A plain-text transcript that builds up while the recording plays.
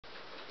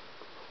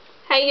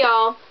Hey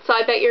y'all, so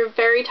I bet you're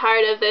very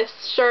tired of this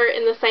shirt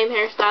and the same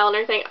hairstyle and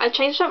everything. I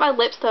changed up my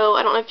lips though.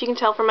 I don't know if you can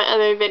tell from my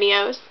other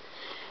videos,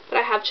 but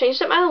I have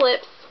changed up my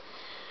lips.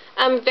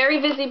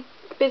 Very busy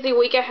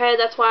week ahead.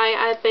 That's why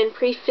I've been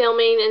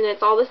pre-filming and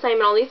it's all the same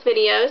in all these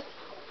videos.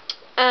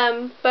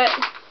 But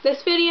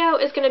this video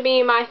is going to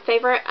be my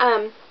favorite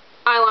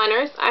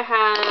eyeliners. I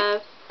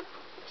have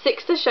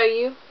 6 to show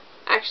you.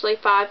 Actually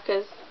 5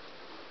 because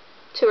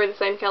 2 are the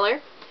same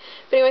color.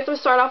 But anyways, I'm going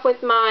to start off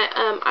with my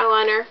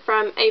eyeliner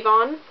from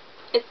Avon.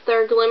 It's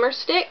their Glimmer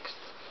Sticks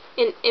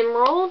in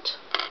Emerald.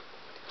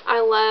 I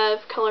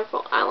love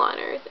colorful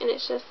eyeliners, and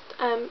it's just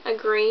a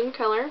green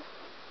color.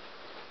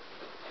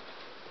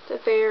 It's a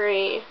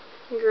very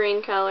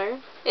green color.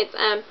 It's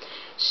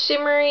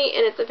shimmery,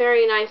 and it's a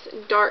very nice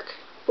dark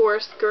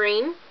forest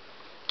green.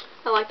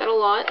 I like that a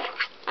lot.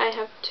 I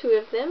have 2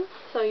 of them,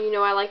 so you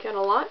know I like that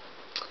a lot.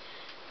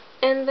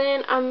 And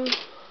then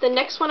the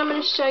next one I'm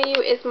going to show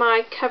you is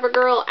my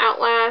CoverGirl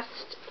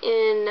Outlast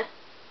in,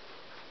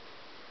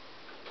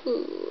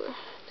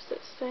 does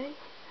it say?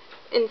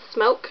 In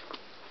Smoke.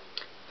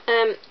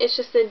 It's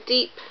just a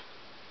deep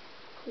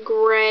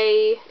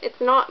gray. It's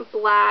not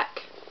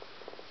black.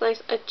 It's like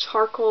a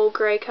charcoal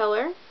gray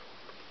color.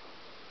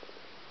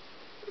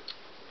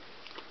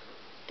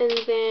 And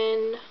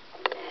then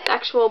the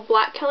actual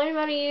black color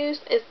that I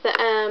used is the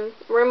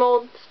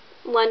Rimmel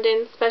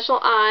London Special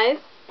Eyes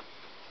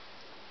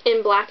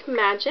in Black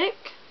Magic,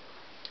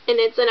 and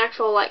it's an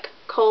actual like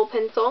kohl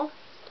pencil,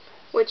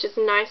 which is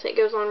nice. It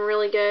goes on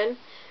really good.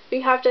 But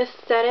you have to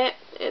set it.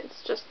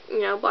 It's just,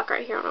 you know, black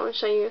right here. I want to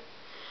show you.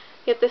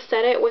 You have to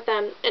set it with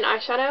an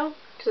eyeshadow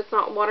because it's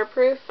not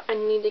waterproof. I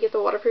need to get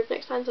the waterproof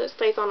next time so it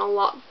stays on a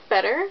lot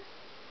better.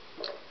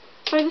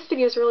 Sorry, this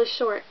video is really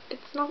short.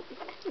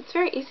 It's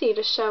very easy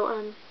to show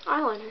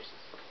eyeliners.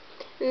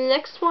 And the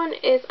next one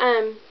is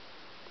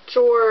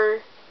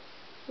Jordana.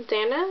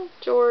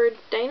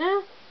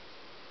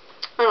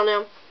 I don't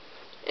know.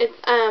 It's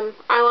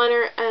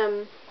eyeliner,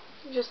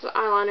 just an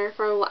eyeliner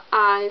for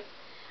eyes.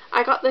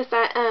 I got this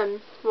at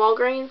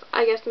Walgreens.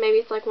 I guess maybe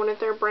it's like one of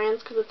their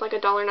brands because it's like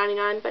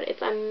 $1.99, but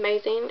it's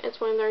amazing. It's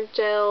one of their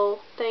gel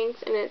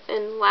things, and it's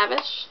in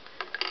Lavish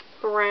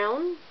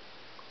Brown.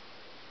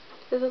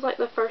 This is like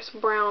the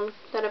first brown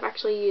that I've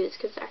actually used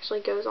because it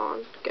actually goes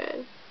on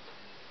good.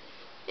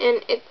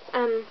 And it's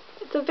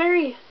a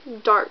very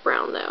dark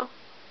brown though.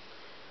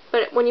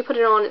 But when you put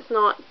it on, it's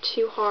not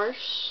too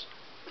harsh.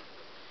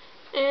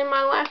 And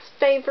my last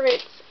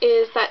favorite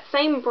is that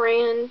same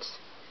brand,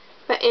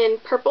 but in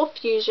Purple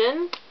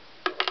Fusion.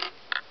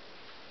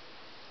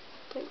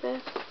 Like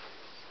this.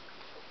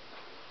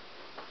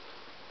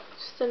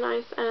 Just a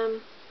nice,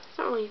 it's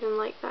not really even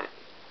like that.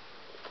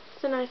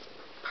 It's a nice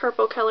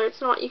purple color.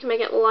 It's not, you can make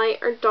it light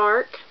or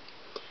dark.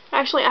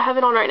 Actually, I have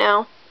it on right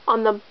now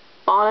on the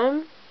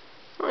bottom.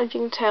 I don't know if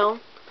you can tell.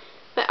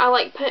 But I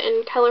like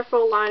putting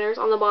colorful liners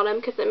on the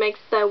bottom because it makes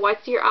the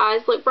whites of your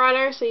eyes look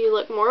brighter so you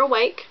look more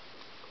awake.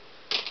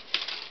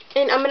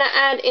 And I'm going to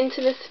add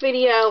into this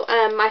video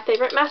my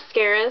favorite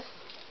mascaras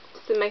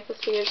to make this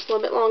video just a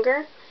little bit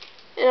longer.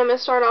 And I'm going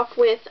to start off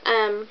with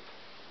my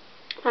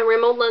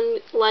Rimmel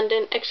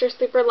London Extra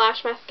Super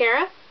Lash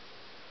Mascara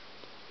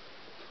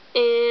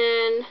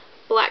in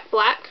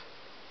Black.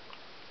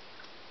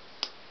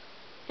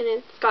 And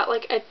it's got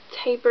like a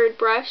tapered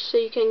brush so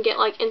you can get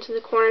like into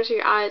the corners of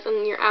your eyes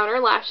and your outer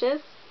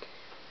lashes.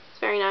 It's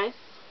very nice.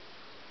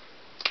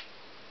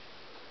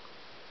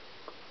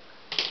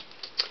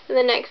 And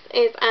the next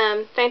is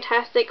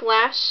Fantastic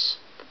Lash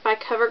by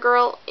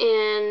CoverGirl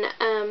in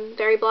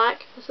Very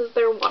Black. This is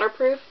their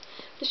waterproof.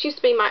 This used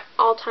to be my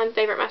all-time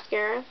favorite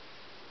mascara.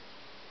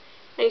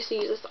 I used to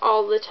use this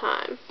all the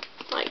time.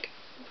 Like,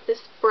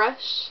 this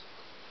brush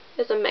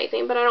is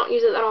amazing, but I don't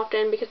use it that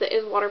often because it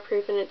is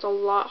waterproof and it's a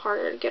lot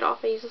harder to get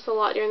off. I use this a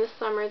lot during the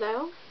summer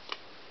though.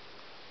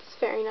 It's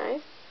very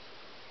nice.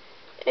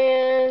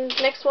 And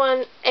next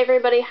one,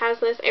 everybody has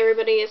this.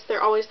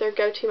 They're always their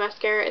go-to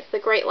mascara. It's the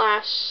Great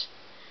Lash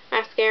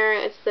Mascara.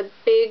 It's the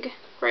big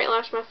Great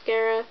Lash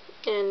Mascara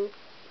in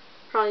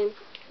probably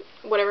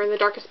whatever the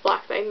darkest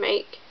black they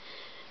make.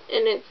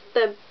 And it's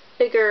the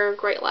bigger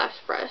Great Lash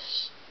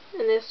brush.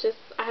 And this just,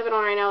 I have it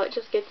on right now, it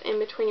just gets in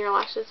between your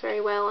lashes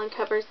very well and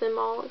covers them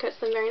all and cuts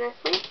them very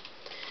nicely.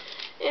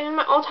 And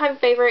my all-time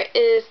favorite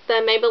is the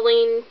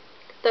Maybelline,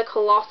 the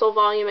Colossal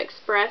Volume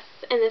Express,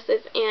 and this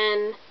is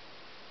in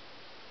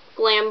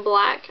Glam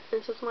Black.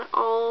 This is my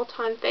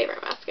all-time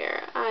favorite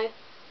mascara. I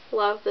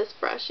love this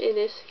brush. It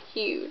is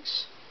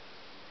huge.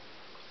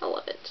 I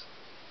love it.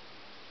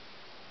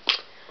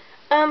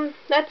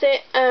 That's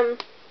it. I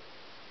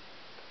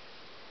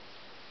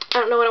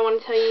don't know what I want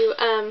to tell you.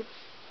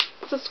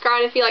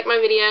 Subscribe if you like my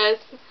videos.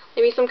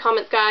 Leave me some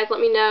comments, guys. Let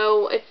me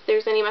know if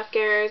there's any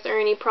mascaras or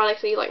any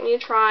products that you'd like me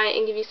to try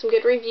and give you some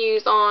good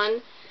reviews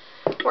on,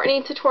 or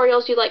any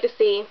tutorials you'd like to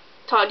see.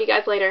 Talk to you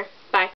guys later.